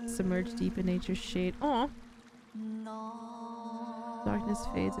 Submerged deep in nature's shade. Aw. Darkness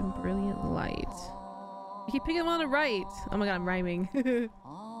fades in brilliant light. You keep picking them on the right. Oh my god, I'm rhyming.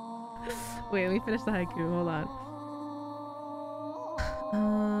 Wait, let me finish the haiku. Hold on.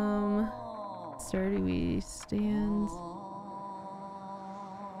 Sturdy we stand.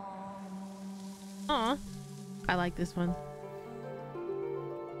 Aw. I like this one.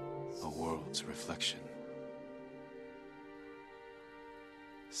 A world's reflection.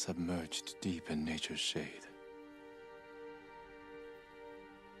 Submerged deep in nature's shade.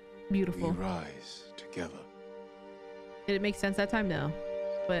 Beautiful. We rise together. Did it make sense that time? No.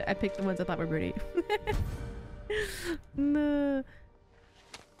 But I picked the ones I thought were pretty. No.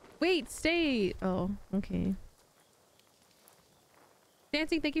 Wait, stay. Oh, okay.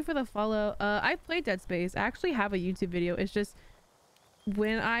 Dancing, thank you for the follow. I played Dead Space. I actually have a YouTube video. It's just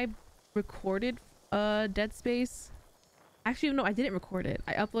when I recorded Dead Space. Actually, no, I didn't record it.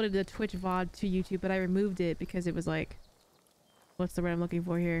 I uploaded the Twitch VOD to YouTube, but I removed it because it was like, what's the word I'm looking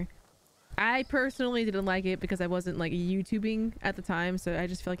for here? I personally didn't like it because I wasn't like YouTubing at the time, so I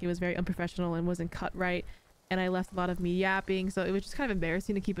just felt like it was very unprofessional and wasn't cut right, and I left a lot of me yapping, so it was just kind of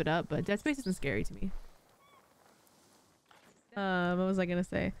embarrassing to keep it up. But Dead Space isn't scary to me. What was I gonna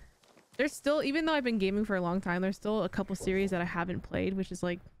say? There's still, even though I've been gaming for a long time, there's still a couple series that I haven't played, which is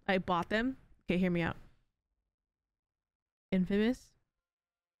like, I bought them. Okay, hear me out. Infamous,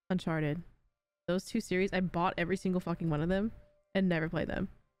 Uncharted. Those two series, I bought every single fucking one of them and never played them.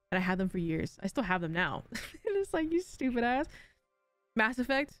 And I had them for years. I still have them now. It's like, you stupid ass. Mass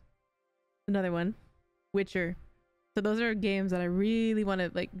Effect, another one. Witcher. So those are games that I really want to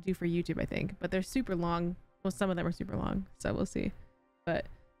like do for YouTube, I think. But they're super long. Well, some of them are super long, so we'll see. But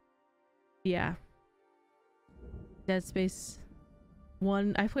yeah. Dead Space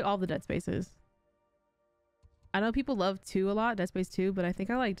 1. I played all the Dead Spaces. I know people love 2 a lot, Dead Space 2, but I think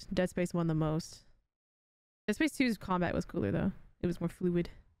I liked Dead Space 1 the most. Dead Space 2's combat was cooler though. It was more fluid.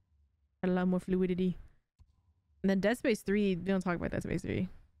 Had a lot more fluidity. And then Dead Space 3, we don't talk about Dead Space 3.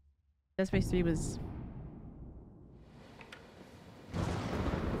 Dead Space 3 was...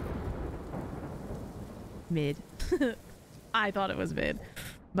 mid. I thought it was mid.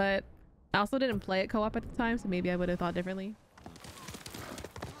 But I also didn't play it co-op at the time, so maybe I would have thought differently.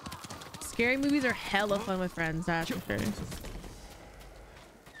 Scary movies are hella fun with friends, that's for sure.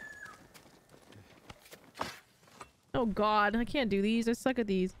 Oh god, I can't do these. I suck at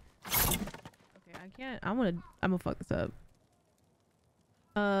these. Okay, I can't. I'm gonna fuck this up.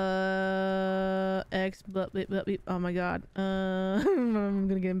 X blah, blah, blah, blah. Oh my god. I'm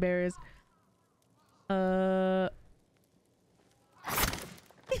gonna get embarrassed.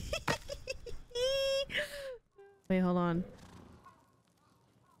 Wait, hold on.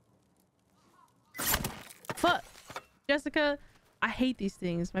 Fuck! Jessica, I hate these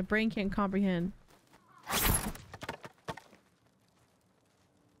things. My brain can't comprehend.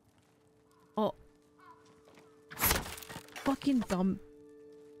 Oh. Fucking dumb.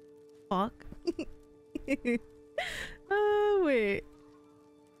 Fuck. Oh, wait.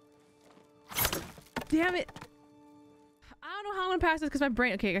 Damn it. I don't know how I'm gonna pass this because my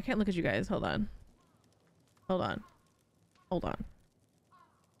brain... Okay, I can't look at you guys. Hold on. Hold on. Hold on.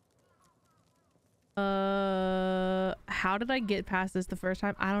 How did I get past this the first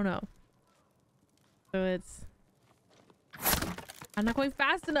time? I don't know. So it's... I'm not going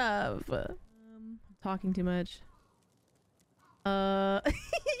fast enough. I'm talking too much. Yo, how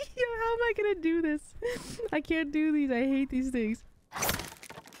am I gonna do this? I can't do these. I hate these things.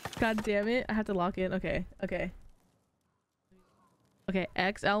 God damn it. I have to lock in. Okay. Okay. Okay.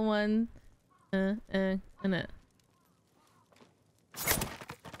 X, L1, I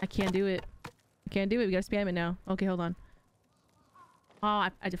can't do it. I can't do it. We gotta spam it now. Okay, hold on. Oh,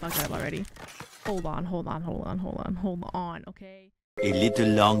 I just fucked that up already. Hold on, hold on, hold on, hold on, hold on, okay? A little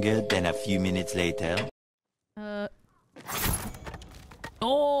longer than a few minutes later.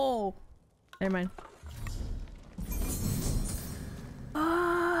 Oh! Never mind.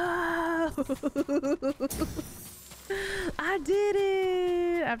 Oh! I did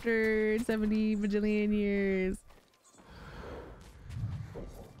it! After 70 bajillion years.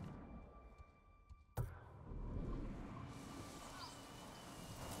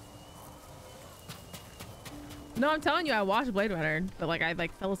 No, I'm telling you, I watched Blade Runner, but like I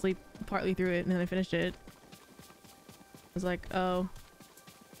like fell asleep partly through it and then I finished it. I was like, oh.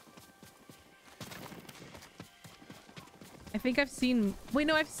 I think I've seen, wait,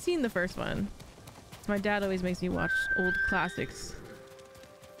 no, I've seen the first one. My dad always makes me watch old classics.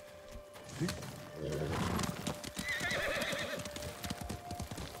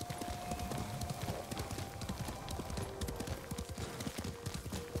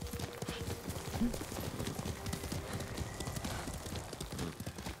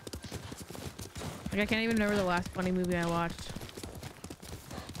 Like, I can't even remember the last funny movie I watched.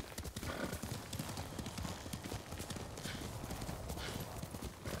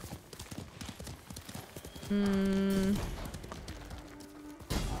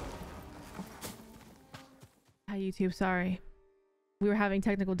 Hi YouTube, sorry. We were having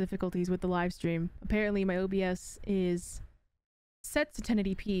technical difficulties with the live stream. Apparently my OBS is set to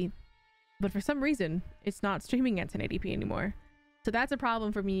 1080p, but for some reason it's not streaming at 1080p anymore. So that's a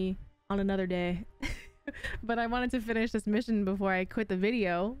problem for me on another day. But I wanted to finish this mission before I quit the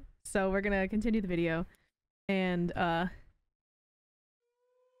video, so we're gonna continue the video and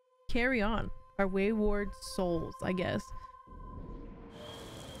carry on our wayward souls, I guess.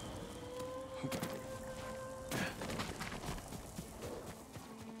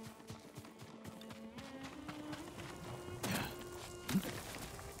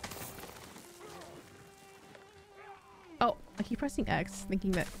 Oh, I keep pressing X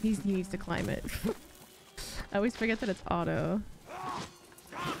thinking that he needs to climb it. I always forget that it's auto.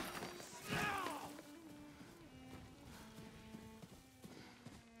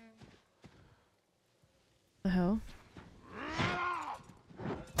 The hell?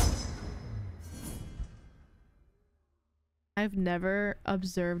 I've never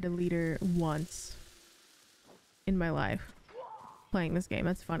observed a leader once in my life playing this game.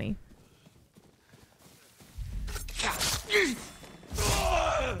 That's funny.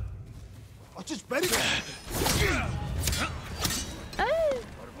 I just bet it.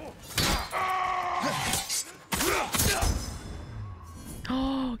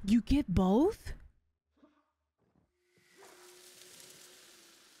 Oh, you get both?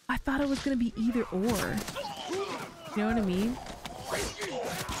 I thought it was gonna be either or. You know what I mean?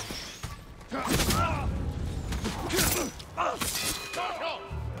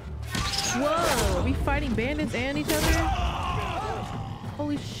 Whoa, are we fighting bandits and each other?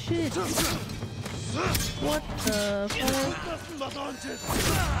 Holy shit. What the fuck?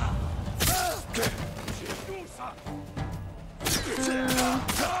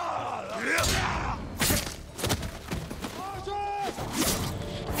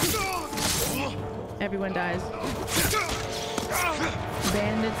 Everyone dies.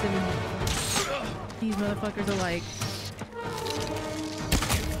 Bandits and these motherfuckers alike.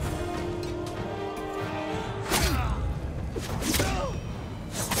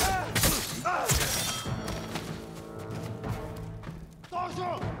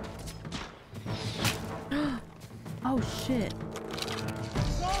 Oh shit.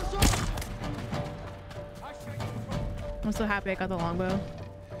 I'm so happy I got the longbow.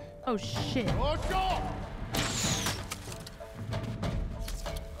 Oh shit.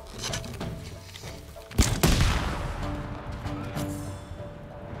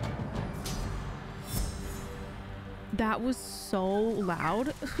 That was so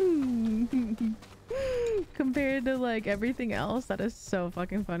loud. Compared to like everything else. That is so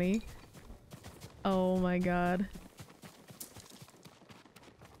fucking funny. Oh my god.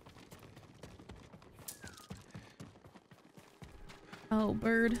 Oh,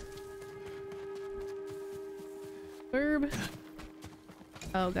 bird. Burb.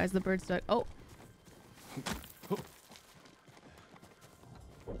 Oh, guys, the bird's stuck. Oh.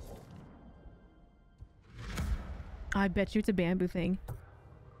 I bet you it's a bamboo thing.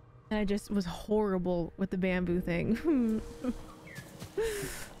 And I just was horrible with the bamboo thing.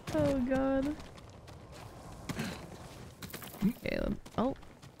 Oh, God. Okay, oh,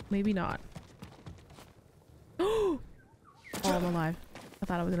 maybe not. Oh, I'm alive. I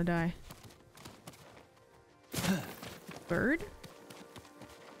thought I was gonna die. Bird?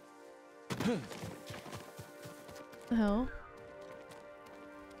 The hell?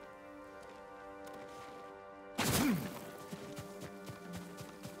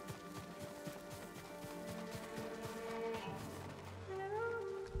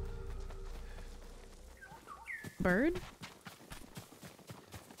 Bird?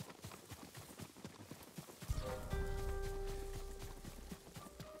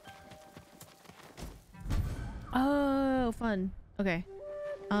 Oh, fun. Okay.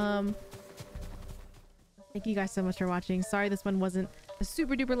 Thank you guys so much for watching. Sorry this one wasn't a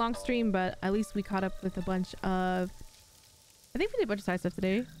super duper long stream, but at least we caught up with a bunch of... I think we did a bunch of side stuff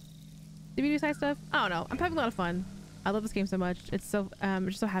today. Did we do side stuff? I don't know. I'm having a lot of fun. I love this game so much. It's so I'm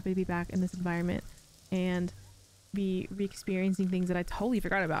just so happy to be back in this environment and be re-experiencing things that I totally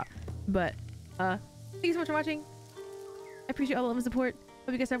forgot about. But thank you so much for watching. I appreciate all the love and support.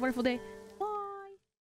 Hope you guys have a wonderful day.